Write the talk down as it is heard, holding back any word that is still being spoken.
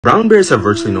Brown bears have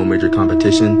virtually no major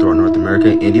competition throughout North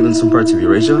America and even some parts of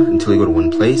Eurasia until you go to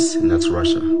one place, and that's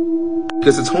Russia.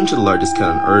 Because it's home to the largest cat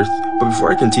on Earth. But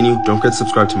before I continue, don't forget to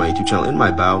subscribe to my YouTube channel in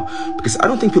my bio, because I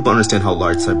don't think people understand how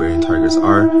large Siberian tigers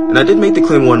are. And I did make the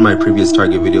claim in one of my previous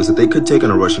target videos that they could take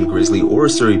on a Russian grizzly or a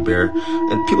Surrey bear,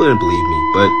 and people didn't believe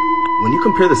me. But when you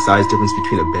compare the size difference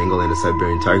between a Bengal and a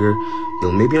Siberian tiger,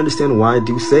 you'll maybe understand why I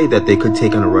do say that they could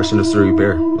take on a Russian or Surrey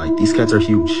bear. Like, these cats are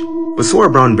huge. But so are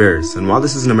brown bears, and while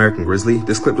this is an American grizzly,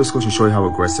 this clip just goes to show you how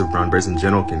aggressive brown bears in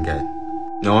general can get.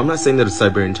 Now, I'm not saying that a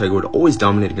Siberian tiger would always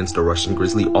dominate against a Russian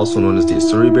grizzly, also known as the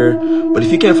Ussuri bear, but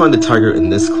if you can't find the tiger in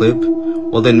this clip,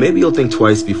 well then maybe you'll think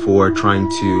twice before trying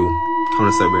to count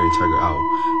a Siberian tiger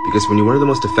out. Because when you're one of the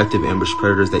most effective ambush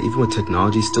predators that even with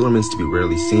technology still remains to be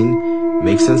rarely seen, it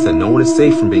makes sense that no one is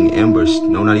safe from being ambushed,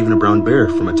 no, not even a brown bear,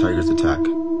 from a tiger's attack.